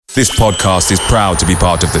This podcast is proud to be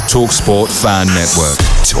part of the TalkSport Fan Network.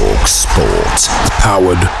 TalkSport.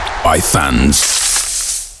 Powered by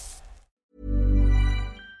fans.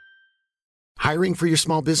 Hiring for your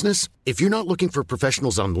small business? If you're not looking for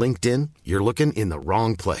professionals on LinkedIn, you're looking in the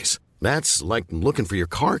wrong place. That's like looking for your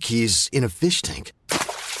car keys in a fish tank.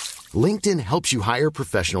 LinkedIn helps you hire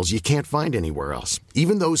professionals you can't find anywhere else,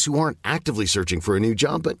 even those who aren't actively searching for a new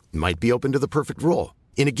job but might be open to the perfect role.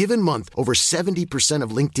 In a given month, over 70%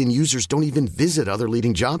 of LinkedIn users don't even visit other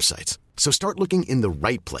leading job sites. So start looking in the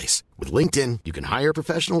right place. With LinkedIn, you can hire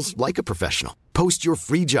professionals like a professional. Post your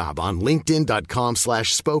free job on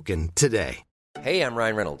linkedin.com/spoken today. Hey, I'm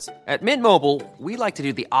Ryan Reynolds. At Mint Mobile, we like to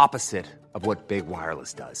do the opposite of what Big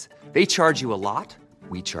Wireless does. They charge you a lot,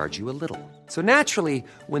 we charge you a little. So naturally,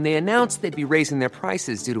 when they announced they'd be raising their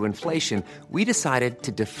prices due to inflation, we decided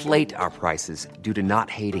to deflate our prices due to not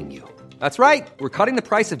hating you. That's right. We're cutting the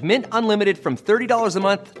price of Mint Unlimited from $30 a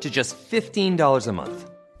month to just $15 a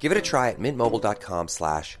month. Give it a try at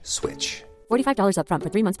mintmobile.com/switch. $45 up front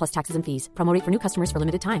for 3 months plus taxes and fees. Promo rate for new customers for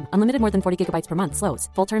limited time. Unlimited more than 40 gigabytes per month. Slows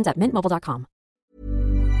full terms at mintmobile.com.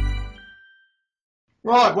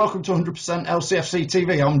 Right, welcome to 100% LCFC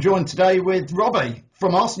TV. I'm joined today with Robbie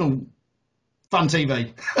from Arsenal Fan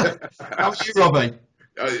TV. How are you, Robbie?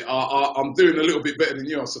 I'm doing a little bit better than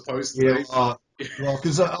you, I suppose, today. Yeah,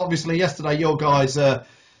 because obviously yesterday your guys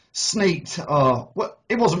sneaked. Well,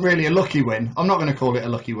 it wasn't really a lucky win. I'm not going to call it a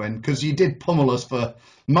lucky win because you did pummel us for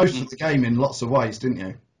most of the game in lots of ways, didn't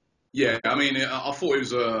you? Yeah, I mean, I thought it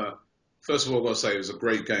was first of all, I've got to say it was a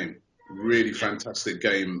great game. Really fantastic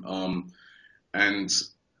game. And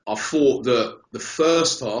I thought that the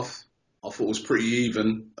first half, was pretty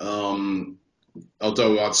even.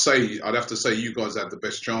 Although I'd have to say you guys had the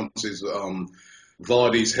best chances.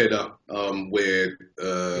 Vardy's header, where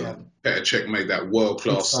Petr Cech made that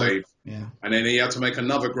world-class save. Yeah. And then he had to make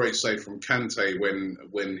another great save from Kante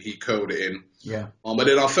when he curled it in. Yeah. But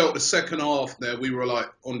then I felt the second half there, we were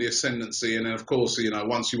like on the ascendancy. And then, of course,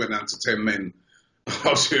 once you went down to 10 men,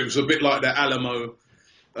 it was a bit like the Alamo.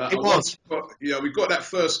 It was. We got that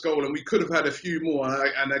first goal and we could have had a few more.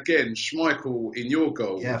 And again, Schmeichel in your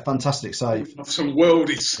goal. Yeah, fantastic save. Some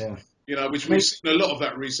worldies. Yeah. Which we've seen a lot of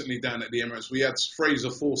that recently down at the Emirates. We had Fraser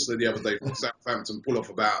Forster the other day from Southampton pull off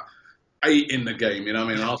about 8 in the game. I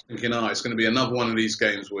was thinking, it's going to be another one of these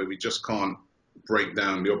games where we just can't break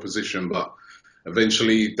down the opposition. But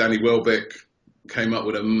eventually, Danny Welbeck came up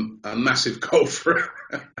with a massive goal for it.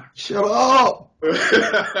 Shut up!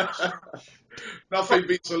 Nothing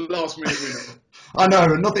beats a last-minute winner. I know,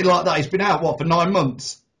 nothing like that. He's been out, for 9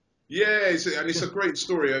 months? Yeah, it's a great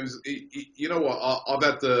story. You know what? I've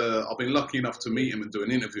been lucky enough to meet him and do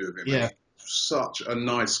an interview with him. Yeah. He's such a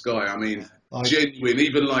nice guy. I mean, genuine.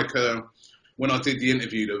 Even when I did the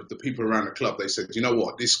interview, the people around the club, they said, you know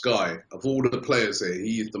what? This guy, of all the players there,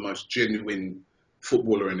 he is the most genuine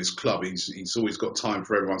footballer in his club. He's always got time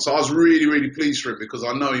for everyone. So I was really, really pleased for him because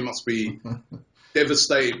I know he must be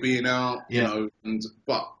devastated being out,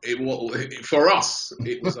 but for us,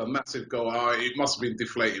 it was a massive goal. It must have been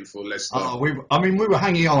deflating for Leicester. We were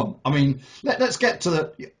hanging on. I mean, let's get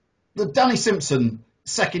to the Danny Simpson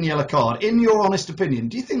second yellow card. In your honest opinion,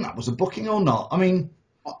 do you think that was a booking or not? I mean,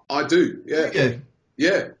 I do. Yeah. Do you?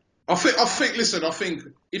 Yeah. I think. Listen, I think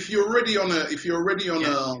if you're already on a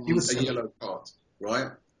yellow card,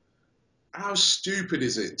 right? How stupid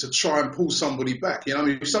is it to try and pull somebody back?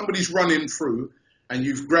 If somebody's running through and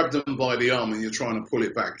you've grabbed them by the arm and you're trying to pull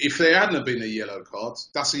it back. If there hadn't been a yellow card,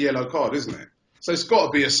 that's a yellow card, isn't it? So it's got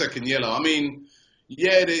to be a second yellow. I mean,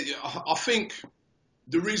 I think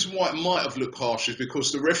the reason why it might have looked harsh is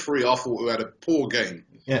because the referee, I thought, had a poor game.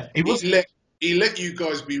 Yeah, he let you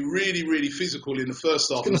guys be really, really physical in the first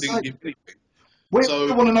half and didn't give anything. We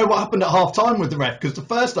want to know what happened at half-time with the ref, because the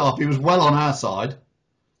first half he was well on our side.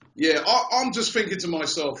 Yeah, I'm just thinking to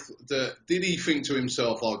myself that did he think to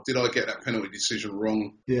himself, did I get that penalty decision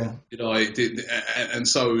wrong? Yeah. And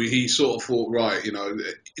so he sort of thought, right,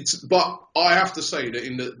 but I have to say that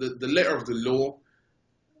in the letter of the law,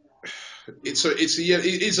 it's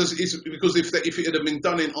because if it had been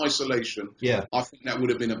done in isolation, I think that would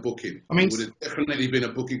have been a booking. I mean, it would have definitely been a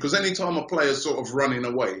booking because any time a player's sort of running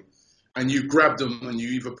away, and you grab them and you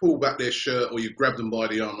either pull back their shirt or you grab them by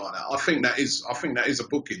the arm like that. I think that is a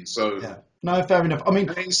booking. So no, fair enough. I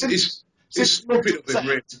mean, it's stupid of him,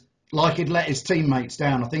 really. Like he'd let his teammates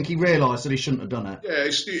down. I think he realised that he shouldn't have done it. Yeah,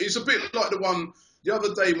 it's a bit like the one the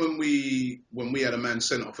other day when we had a man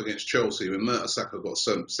sent off against Chelsea when Mertesacker got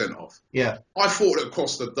sent off. Yeah, I thought that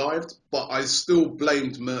Costa dived, but I still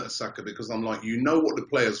blamed Mertesacker because I'm like, what the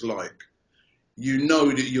players like. you know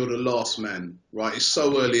that you're the last man, right? It's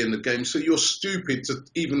so early in the game, so you're stupid to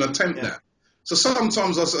even attempt that. So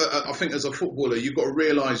sometimes I think as a footballer, you've got to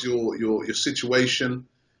realise your situation.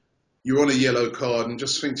 You're on a yellow card and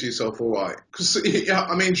just think to yourself, all right. Because,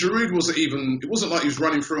 I mean, Giroud it wasn't like he was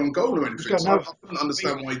running through on goal or anything. So I couldn't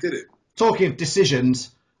understand why he did it. Talking of decisions,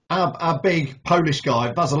 our big Polish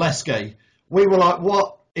guy, Vasilevsky, we were like,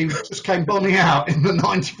 what? He just came bombing out in the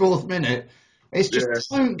 94th minute. It's just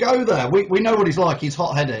don't go there. We know what he's like. He's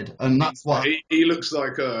hot-headed, and that's what he looks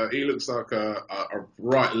like a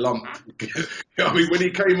right lump. I mean, when he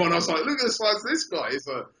came on, I was like, look at the size of this guy.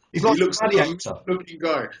 He looks like a looking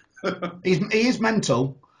guy. He is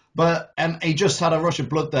mental, but he just had a rush of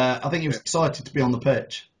blood there. I think he was excited to be on the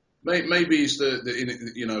pitch. Maybe he's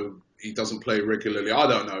he doesn't play regularly. I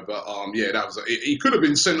don't know, but that was he could have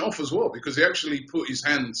been sent off as well because he actually put his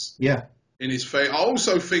hands in his face. I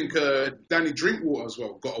also think Danny Drinkwater as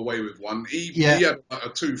well got away with one. He had like a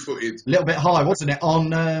 2-footed, a little bit high, wasn't it?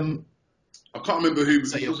 On I can't remember who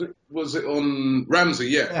was it. Was it on Ramsey?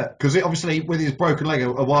 Yeah, because obviously with his broken leg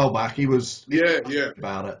a while back, he was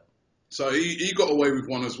about it. So he got away with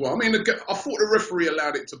one as well. I mean, I thought the referee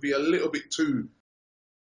allowed it to be a little bit too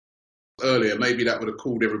earlier. Maybe that would have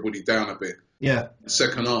cooled everybody down a bit. Yeah.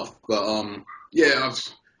 Second half, but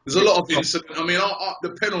there's a lot of incident. I mean,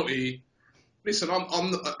 the penalty. Listen,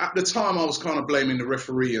 I'm at the time I was kind of blaming the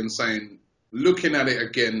referee and saying, looking at it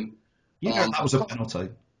again, that was a penalty.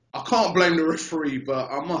 I can't blame the referee,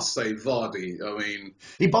 but I must say Vardy. I mean,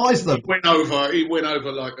 he buys them. He went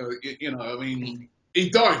over like I mean. He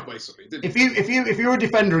dived basically, didn't he? If you're a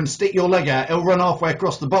defender and stick your leg out, he'll run halfway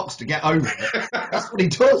across the box to get over it. That's what he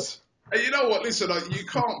does. And you know what? Listen, you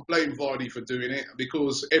can't blame Vardy for doing it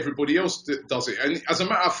because everybody else does it. And as a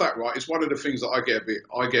matter of fact, right, it's one of the things that I get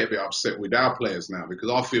a bit upset with our players now because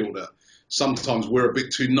I feel that sometimes we're a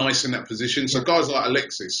bit too nice in that position. So guys like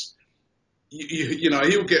Alexis, you know,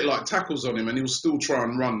 he'll get like tackles on him and he'll still try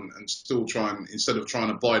and run and instead of trying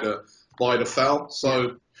to buy the foul.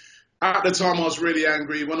 So. At the time, I was really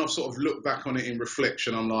angry. When I've sort of looked back on it in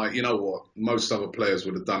reflection, I'm like, you know what? Most other players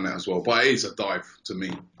would have done that as well. But it is a dive to me.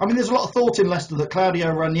 I mean, there's a lot of thought in Leicester that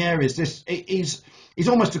Claudio Ranieri he's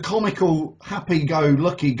almost a comical,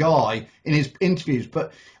 happy-go-lucky guy in his interviews.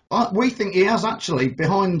 But we think he has actually,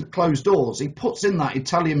 behind closed doors, he puts in that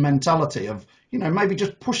Italian mentality of, you know, maybe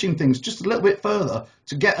just pushing things just a little bit further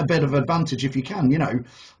to get a bit of advantage if you can. You know,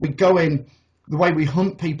 we go in. The way we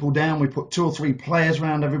hunt people down, we put 2 or 3 players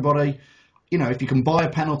around everybody. You know, if you can buy a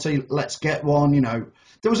penalty, let's get one. You know,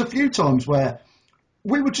 there was a few times where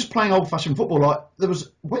we were just playing old-fashioned football. Like there was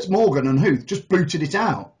Wes Morgan and Huth just booted it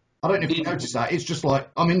out. I don't know if you noticed that. It's just like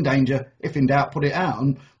I'm in danger. If in doubt, put it out.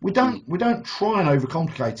 And we don't try and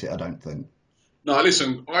overcomplicate it. I don't think. No,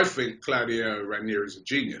 listen, I think Claudio Ranieri is a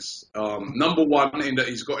genius. Number one, in that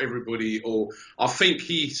he's got everybody, or I think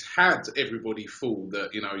he's had everybody fooled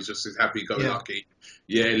that, you know, he's just happy-go-lucky.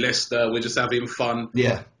 Yeah, Leicester, we're just having fun.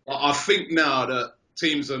 Yeah. I think now that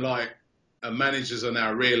teams are like, managers are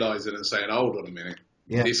now realising and saying, hold on a minute,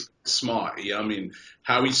 this guy's smart. Yeah, I mean,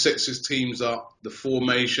 how he sets his teams up, the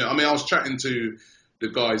formation. I mean, I was chatting to the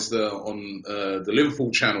guys on the Liverpool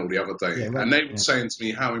channel the other day, and they were saying to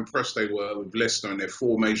me how impressed they were with Leicester and their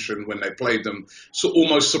formation when they played them, so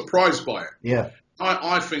almost surprised by it. Yeah.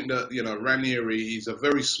 I think that, you know, Ranieri, he's a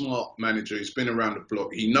very smart manager. He's been around the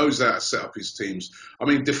block. He knows how to set up his teams. I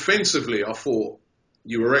mean, defensively, I thought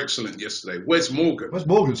you were excellent yesterday. Wes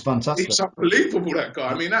Morgan's fantastic. He's unbelievable, that guy.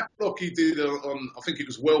 I mean, that block he did on, I think it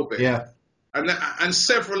was Welbeck. Yeah. And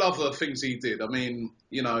several other things he did. I mean,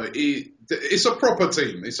 you know, it's a proper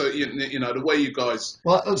team. It's you know, the way you guys.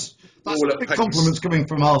 Well, that's big compliments coming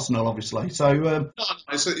from Arsenal, obviously. So.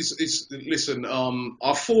 Listen.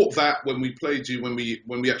 I thought that when we played you, when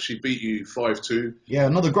we actually beat you 5-2. Yeah,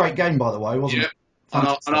 another great game, by the way, wasn't it?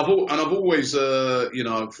 And I've always, you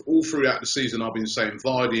know, all throughout the season, I've been saying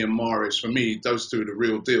Vardy and Mahrez, for me, those two are the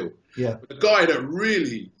real deal. Yeah. But the guy that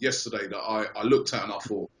really, yesterday, that I looked at and I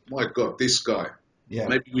thought, my God, this guy. Yeah.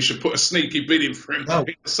 Maybe we should put a sneaky bid in for him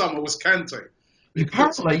in the summer was Kante.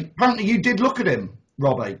 Apparently you did look at him,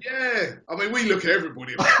 Robbie. Yeah. I mean, we look at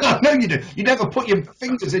everybody. I know you do. You never put your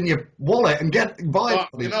fingers in your wallet and buy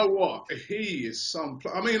it. You know what? He is some...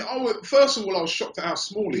 I mean, first of all, I was shocked at how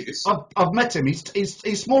small he is. I've met him.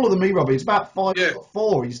 He's smaller than me, Robbie. He's about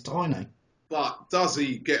 5'4". He's tiny. But does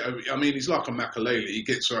he get... I mean, he's like a Makalele. He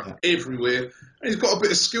gets everywhere. And he's got a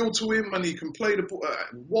bit of skill to him and he can play the ball.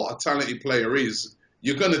 What a talented player he is.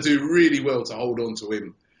 You're going to do really well to hold on to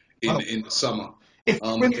him in the summer.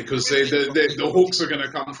 Because the hooks are going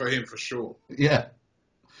to come for him for sure. Yeah.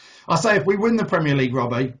 I say if we win the Premier League,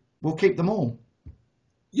 Robbie, we'll keep them all.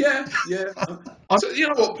 Yeah. So, you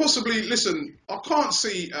know what? Possibly. Listen, I can't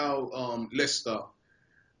see how Leicester.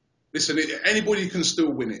 Listen, anybody can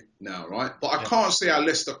still win it now, right? But I can't see how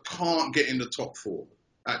Leicester can't get in the top 4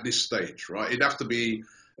 at this stage, right? It'd have to be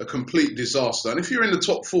a complete disaster. And if you're in the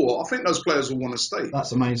top 4, I think those players will want to stay.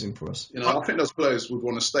 That's amazing for us. You know, I think those players would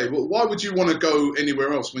want to stay. But why would you want to go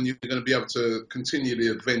anywhere else when you're going to be able to continue the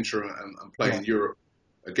adventure and play in Europe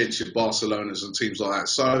against your Barcelonas and teams like that?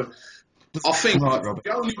 So I think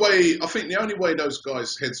the only way those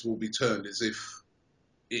guys' heads will be turned is if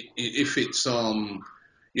it's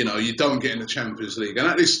you know, you don't get in the Champions League. And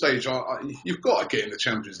at this stage, you've got to get in the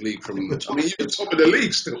Champions League you're top of the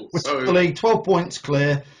league still. So, the league, 12 points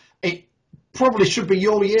clear. It probably should be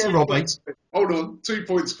your year, Robbie. Hold on, 2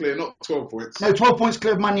 points clear, not 12 points. No, 12 points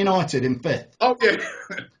clear of Man United in 5th. Oh,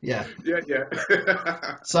 yeah.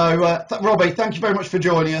 Yeah. So, Robbie, thank you very much for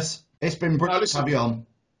joining us. It's been brilliant to have you on.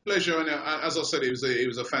 Pleasure, and as I said, it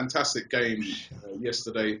was a fantastic game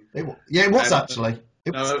yesterday. It was actually.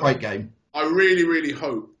 It was a great game. I really, really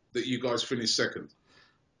hope that you guys finish second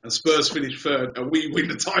and Spurs finish third and we win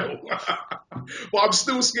the title. But I'm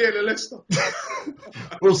still scared of Leicester.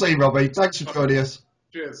 We'll see, Robbie. Thanks for joining us.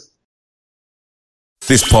 Cheers.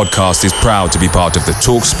 This podcast is proud to be part of the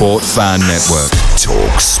TalkSport Fan Network.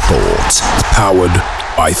 TalkSport.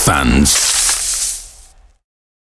 Powered by fans.